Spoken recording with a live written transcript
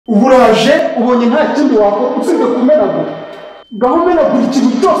uburaje ubonye nta kindi wakora usibye kumenagura. Ngaho umenagura ikintu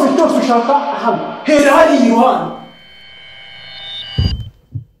cyose ushaka hano. Hera hari iruhande.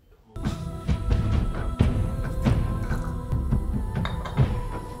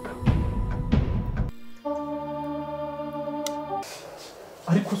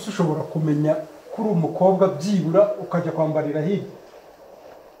 Ariko se ushobora kumenya kuri umukobwa byibura ukajya kwambarira hirya.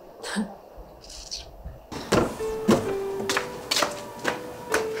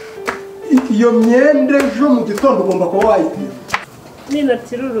 Iyo myenda ejo mu gitondo ugomba kuba wayipima.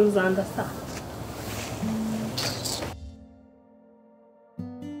 Ninatira uruzanda sa.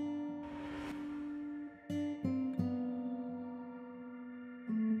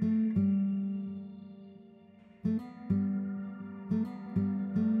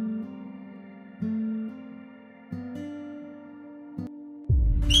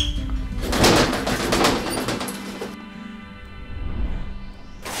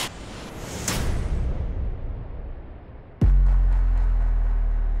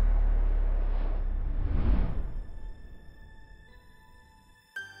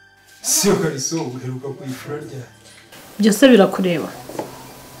 Sio kariso uheruka kuyifura rya. Byose birakureba.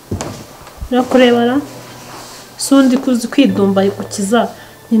 Birakurebara. Sundi kuzi kwidumba ukiza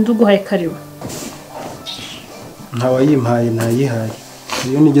ninduguhaye karibu. Ntawayimpaye ntayihaye.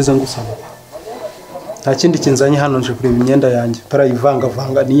 Iyo nigeze ngusaba. Nta kindi kinzanye hano nje kureba imyenda yanjye.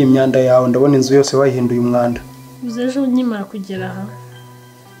 Tarayivanga niyi myanda yawe ndabona inzu yose wayihinduye umwanda. Uzejo nyimara kugera aha.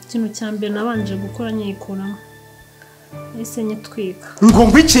 Ikintu cyambere nabanje gukora nyikuramo. Ese nyitwika. Ngo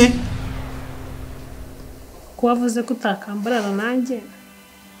ngwiki? Kuwavuze ko utakambarana nanjye.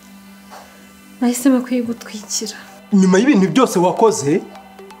 Nahisemo kwigutwikira. Nyuma y'ibintu byose wakoze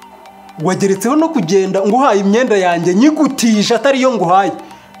wageretseho no kugenda nguhaye imyenda yanjye nyigutije atari yo nguhaye.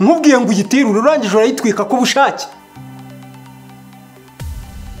 Nkubwiye ngo uyitirure urangije urayitwika ku bushake.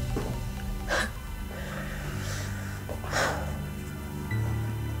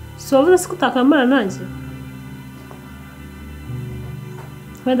 Wavuze ko utakambarana nanjye.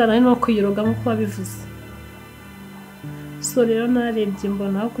 Wenda nari no kuyiroga nk'uko wabivuze. So rero narebye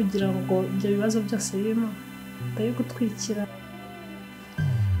mbona kugira ngo ibyo bibazo byose birimo ndaye gutwikira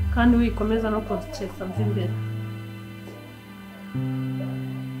kandi wikomeza no kuduceka mva imbere.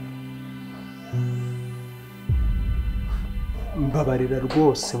 Mbabarira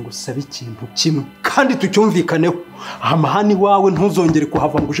rwose ngo usabe ikintu kimwe kandi tucyumvikaneho. Amahani wawe ntuzongere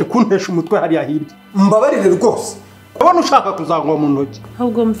kuhava ngo uje kuntesha umutwe hariya hirya. Mbabarire rwose. Abona ushaka kuzangwa mu ntoki.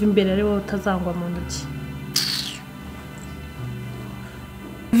 Ahubwo mva imbere ari wowe utazangwa mu ntoki.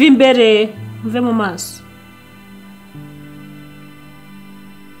 Mva imbere mve mu maso.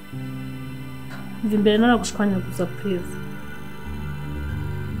 Mva imbere naragushwanyaguza please.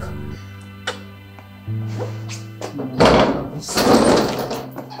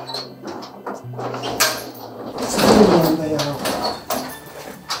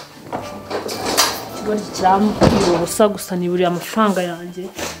 Bari kiramubwira ubusa gusa niburi amafaranga yanjye.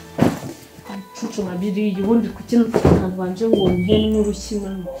 Cucu nabiri ubundi kukintu ntabanje ngo nte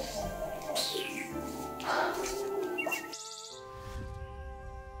n'urukina.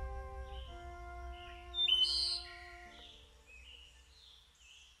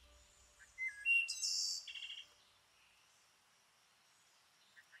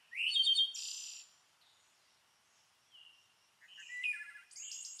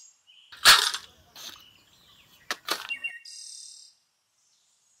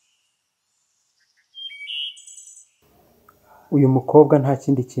 Uyu mukobwa nta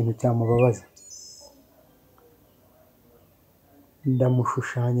kindi kintu cyamubabaza.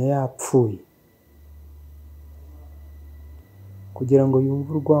 Ndamushushanya yapfuye kugira ngo yumve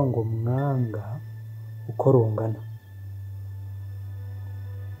urwango mwanga uko rungana.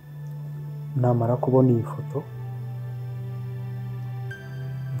 Namara kubona iyi foto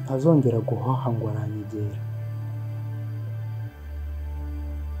ntazongera guhaha ngo aranyegera.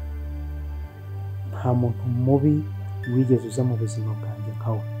 Nta muntu mubi wigeze uza mu buzima bwanjye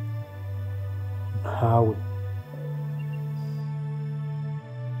nkawe. Ntawe.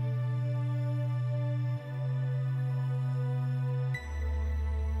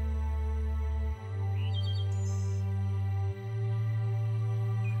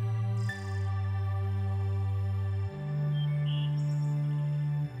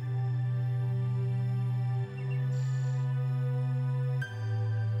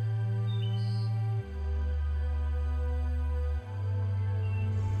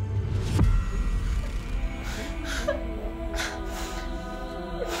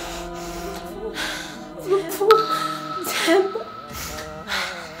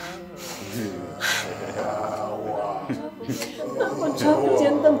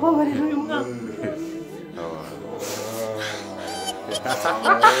 babarira uyu mwana.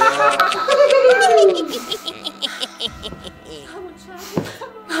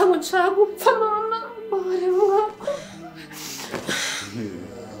 Ntabwo nshaka gupfa mama, babarira umwana.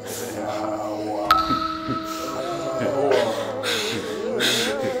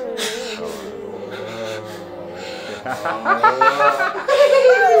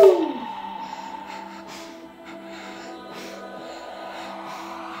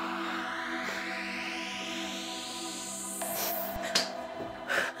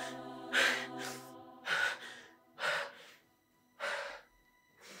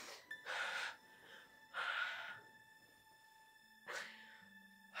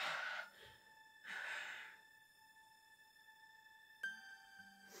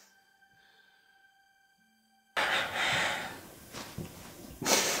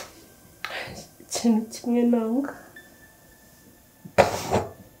 Ikintu kimwe nanga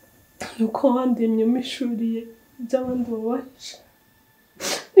ni uko wandemye umishuriye iby'abandi babaje,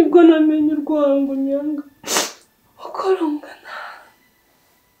 nibwo namenye urwango nyanga uko rungana.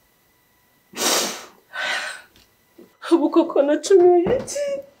 ubu koko nacumiwe iki?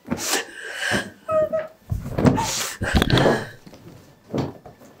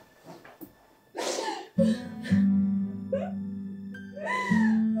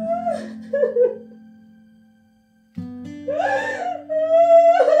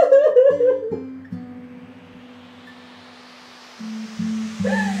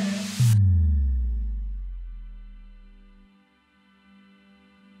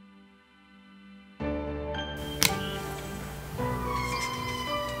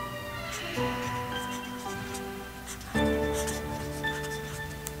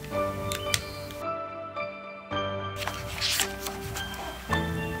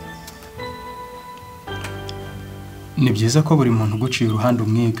 Ni byiza ko buri muntu uguciye uruhande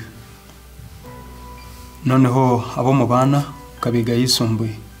umwiga, noneho abo mubana ukabiga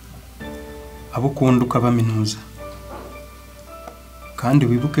yisumbuye, abo ukunda ukabaminuza, kandi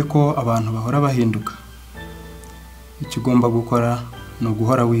wibuke ko abantu bahora bahinduka. Icyo ugomba gukora ni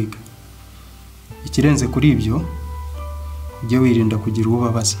uguhora wiga. Ikirenze kuri ibyo, ujye wirinda kugira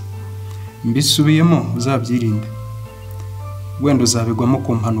ubabaza. Mbisubiyemo uzabyirinde. Wenda uzabigwamo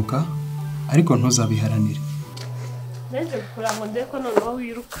ku mpanuka, ariko ntuzabiharanire. Nje gukora ngo ndeko noneho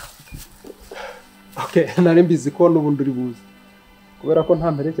wiruka. Okay, nari mbizi ko n'ubundi uri buze. Kubera ko nta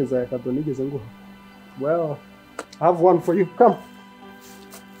mperekeza ya kado nigeze nguha. Well, I have one for you. Come.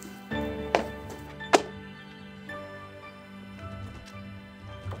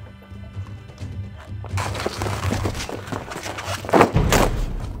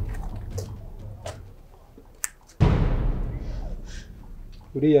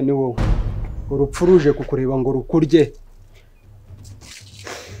 Uriya ni wowe. Urupfu ruje kukureba ngo rukurye.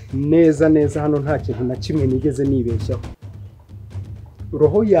 Neza neza hano nta kintu na kimwe nigeze nibeshyaho.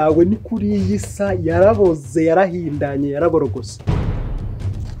 Roho yawe ni kuri iyi sa yaraboze, yarahindanye, yaragorogose.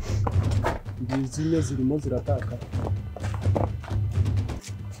 Izine zirimo zirataka.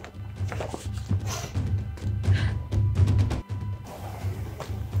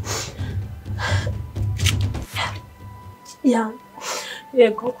 Ya,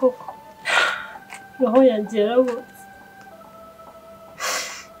 yego koko. Roho yanjye yaraboze.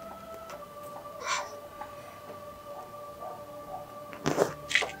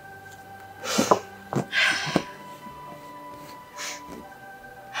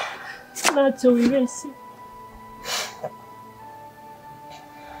 Ntacyo wibeshye.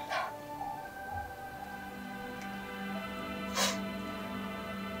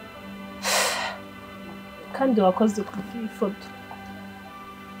 Kandi wakoze kuri iyi foto.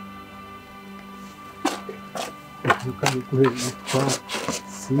 Ukaba kureba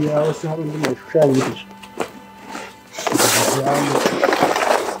si yawe se hari undi mushushanyirije.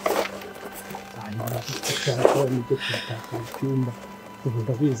 Nibyo twitaka mu cyumba. Ubu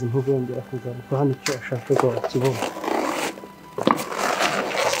ndabizi ntuzongera kugaruka hano icyo washakaga wakibona.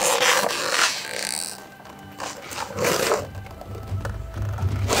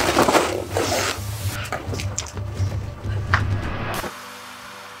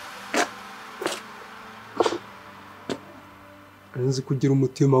 Nzi kugira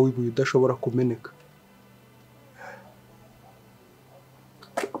umutima w'ibuye udashobora kumeneka.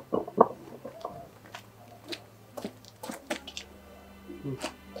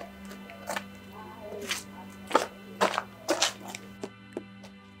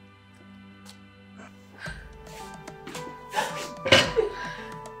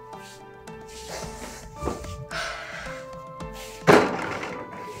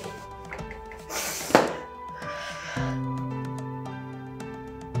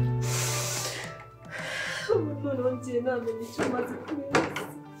 ngiye namenye icyo maze kubera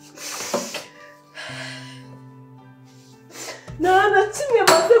nta na kimwe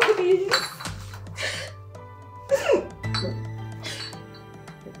maze kubira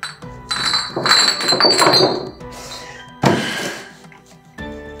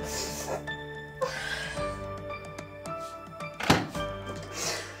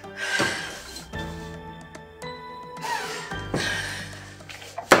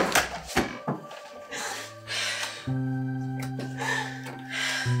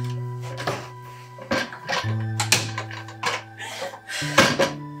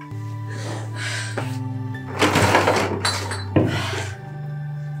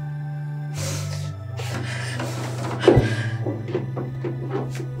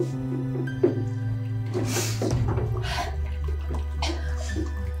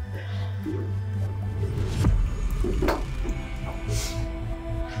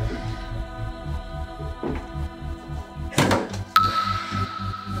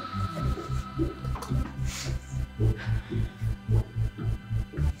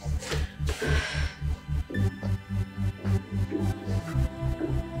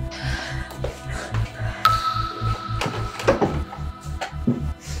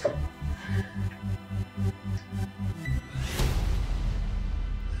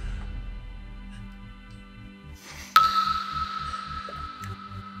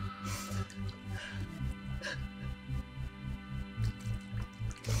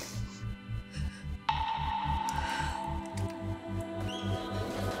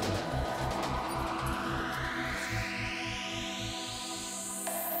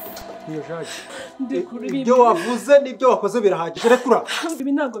ibyo wavuze n'ibyo wakoze birahagije rekura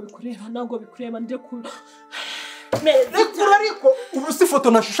ibi ntabwo bikureba ndekura ariko ubu si foto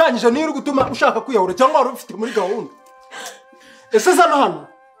nashushanyije niyo uri gutuma ushaka kwiyahura cyangwa wari ufite muri gahunda ese zana hano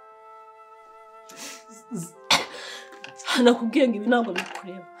nakubwiye ngo ibi ntabwo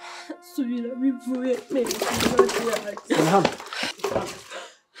bikureba subira bivuye hano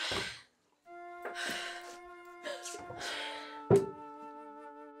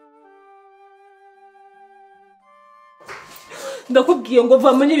ndakubwiye ngo va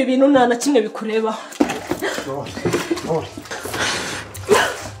muri ibi bintu nta na kimwe bikureba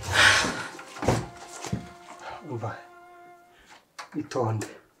umva itonde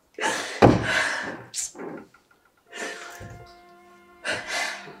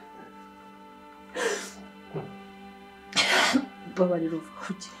babarira uva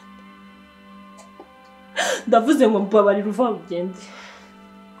ugende ndavuze ngo babarira uva ugende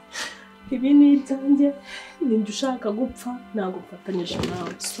ibi ni ibyanjye ninjye ushaka gupfa ntabwo ufatanyije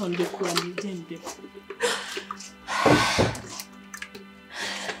nawe sonde kurana ibyendera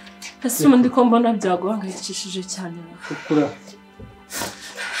ese ubundi ko mbona byaguhangayikishije cyane ukura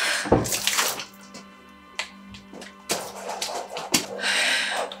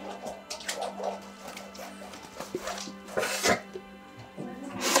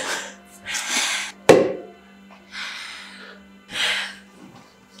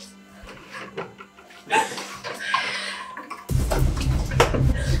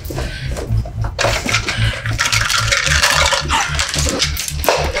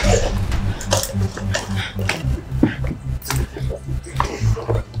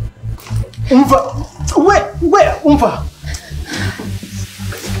umva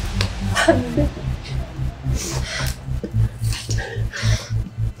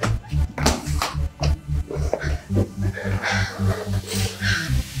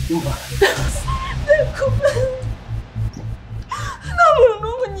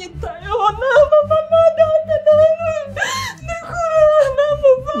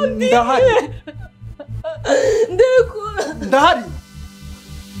ndahari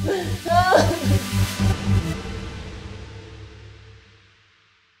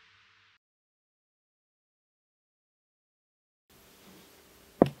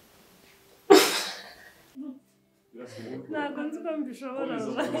ntabwo nzi ko mbishobora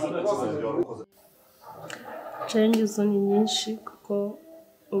changes ni nyinshi kuko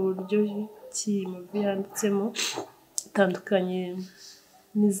uburyo ki movie yanditsemo itandukanye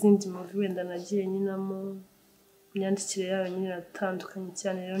n'izindi movie wenda nagiye nyinamo imyandikire yayo nyine iratandukanye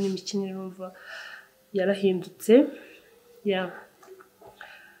cyane rero n'imikinire numva yarahindutse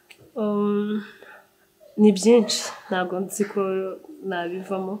ni byinshi ntabwo nzi ko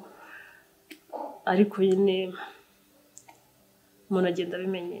nabivamo ariko nyine umuntu agenda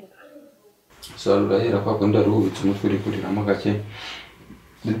abimenyera urahera kwa kundi aruhutse umutwe uri kuriramo gake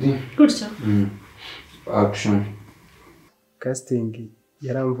gutya action casting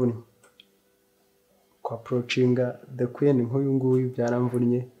yaramvunye kwa approachinga the queen nk'uyu nguyu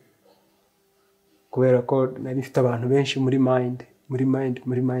byaramvunye kubera ko nari mfite abantu benshi muri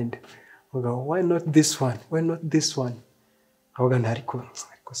mind uvuga why not this one avuga ntariko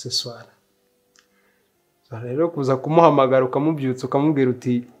se swara rero kuza kumuhamagara ukamubyutsa ukamubwira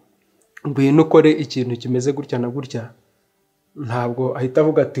uti ngwino ukore ikintu kimeze gutya na gutya ntabwo ahita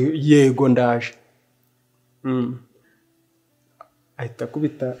avuga ati yego ndaje ahita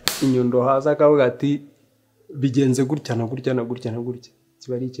kubita inyundo haza akavuga ati bigenze gutya na gutya na gutya na gutya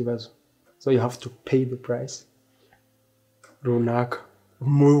kiba ari ikibazo so you have to pay the price runaka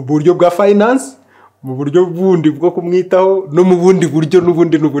mu buryo bwa finance mu buryo bundi bwo kumwitaho no mu bundi buryo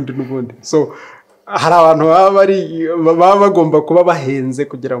n'ubundi so hari abantu baba bagomba kuba bahenze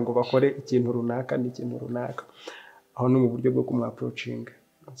kugira ngo bakore ikintu runaka n'ikintu runaka aho no mu buryo bwo kumwaproachinga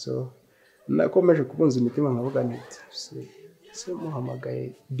so nakomeje kubunza imitima nkavuga nti se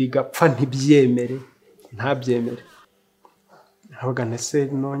muhamagaye bigapfa ntabyemere nkavuga nese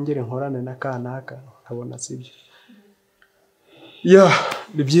nongere nkorane na kanaka nkabona sibyo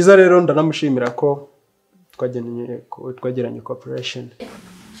ni byiza rero ndanamushimira ko twagiranye cooperation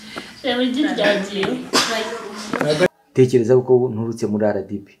tekereza uko nturutse muri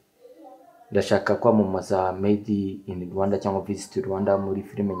RDB ndashaka kwamamaza made in Rwanda cyangwa visit Rwanda muri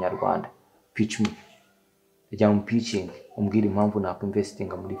filime nyarwanda pitch me ijya mu pitching umbwira impamvu nako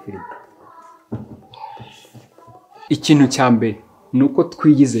investinga muri filime. Ikintu cya mbere nuko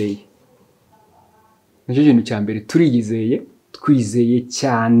twiyizeye, nicyo kintu cya mbere, turiyizeye, twizeye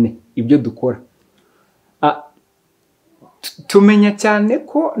cyane ibyo dukora. Tumenya cyane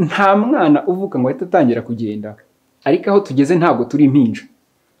ko nta mwana uvuka ngo ahita atangira kugenda, ariko aho tugeze ntabwo turi impinja.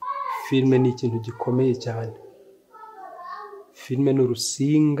 Filime ni ikintu gikomeye cyane. Filime ni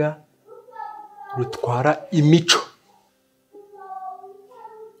urusinga rutwara imico,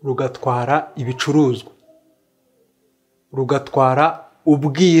 rugatwara ibicuruzwa, rugatwara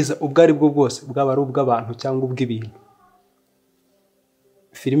ubwiza ubwo ari bwo bwose, bwaba ari ubw'abantu cyangwa ubw'ibintu.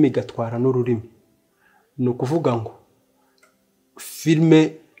 Filime igatwara n'ururimi. Ni ukuvuga ngo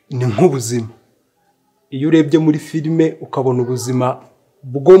filime ni nk'ubuzima. Iyo urebye muri filime ukabona ubuzima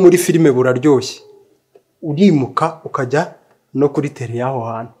bwo muri filime buraryoshye, urimuka ukajya no kuri tele y'aho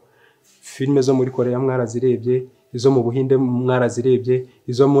hantu. Filime zo muri Korea mwarazirebye, izo mu Buhinde mwarazirebye,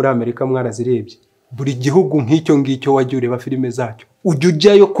 izo muri Amerika mwarazirebye. Buri gihugu nk'icyo ngicyo wajya ureba filime zacyo, ujya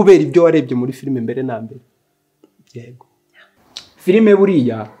ujyayo kubera ibyo warebye muri filime mbere na mbere. Yego. Filime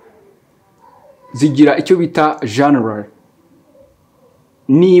buriya zigira icyo bita genre.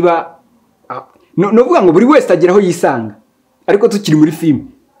 Niba novuga ngo buri wese agira aho yisanga, ariko tukiri muri filime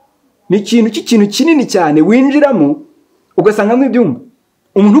ni ikintu kinini cyane winjiramo ugasangamo ibyumba.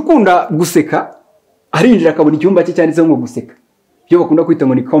 Umuntu ukunda guseka arinjira akabona icyumba cye cyanditseho ngo guseka, byo bakunda kwita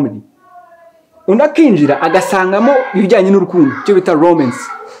ngo ni comedy. Undi akinjira agasangamo ibijyanye n'urukundo, cyo bita romance.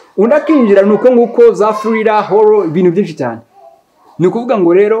 Undi akinjira nuko nguko za thriller, horror, ibintu byinshi cyane. Ni ukuvuga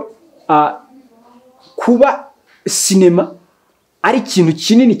ngo rero kuba cinema ari ikintu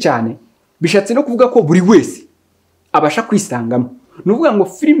kinini cyane, bishatse no kuvuga ko buri wese abasha kwisangamo. Ni ukuvuga ngo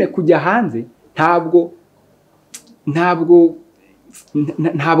filime kujya hanze ntabwo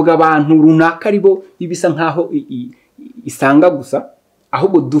abantu runaka aribo ibisa nkaho isanga gusa,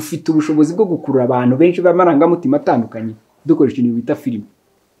 ahubwo dufite ubushobozi bwo gukurura abantu benshi b'amarangamutima atandukanye dukoresha ikintu bita filime.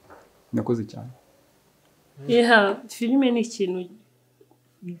 Nakoze cyane. Filime ni ikintu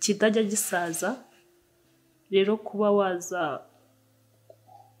kitajya gisaza. Rero kuba waza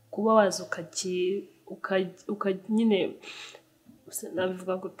nyine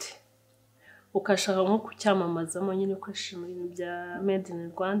nabivuga gute, ukashaka nko kucyamamazamo nyine ukoresheje ibintu bya made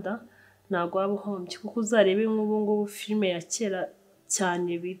in Rwanda, ntabwo waba uhombye, kuko uzarebe nk'ubu ngubu filime ya kera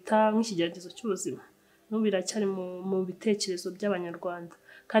cyane bita nk'ikigeragezo cy'ubuzima, n'ubu biracyari mu bitekerezo by'abanyarwanda,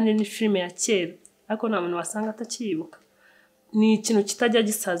 kandi ni filime ya kera ariko nta muntu wasanga atakiyibuka. Ni ikintu kitajya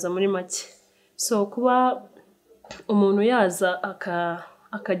gisaza muri make. So kuba umuntu yaza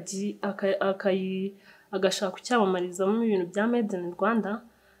agashaka kucyamamarizamo ibintu bya made in Rwanda,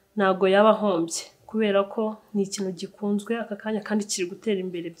 ntabwo yaba ahombye, kubera ko ni ikintu gikunzwe aka kanya kandi kiri gutera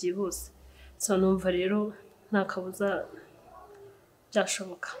imbere byihuse. So numva rero nta kabuza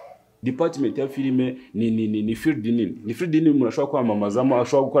byashoboka. Department ya filime ni field nini. Ni field nini umuntu ashobora kwamamazamo,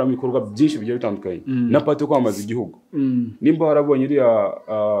 ashobora gukoramo ibikorwa byinshi bigiye bitandukanye. Na part yo kwamamaza igihugu. Nimba warabonye iriya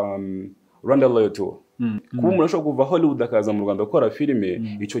Rwanda Royal Tour. Kuba umuntu ashobora kuva Hollywood akaza mu Rwanda gukora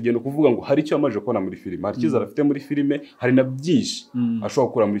filime, icyo gihe no kuvuga ngo hari icyo amaje kubona muri filime, hari icyizere afite muri filime, hari na byinshi ashobora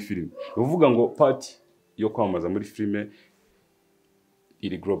gukora muri filime. Uvuga ngo part yo kwamamaza muri filime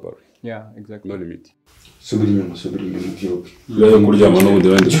iri global. Yeah, exactly. No limit. Subiri inyuma byo. Rero kuryama no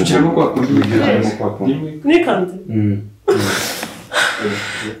budende Cyangwa kwa kundi. Nikandi.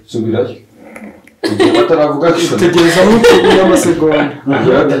 Subirayo. igihe bataravuga action tegereza nk'amasegonda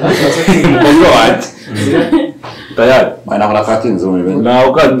umukobwa wanjye tayari mwana hora katinze mu bintu nawe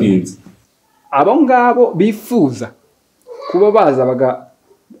ukatinze abo ngabo bifuza kuba baza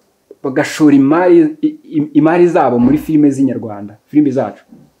bagashora imari zabo muri filime z'inyarwanda, filime zacu,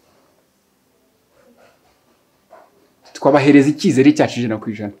 twabahereza icyizere cyacu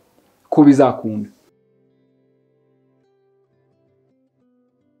 100% ko bizakunda.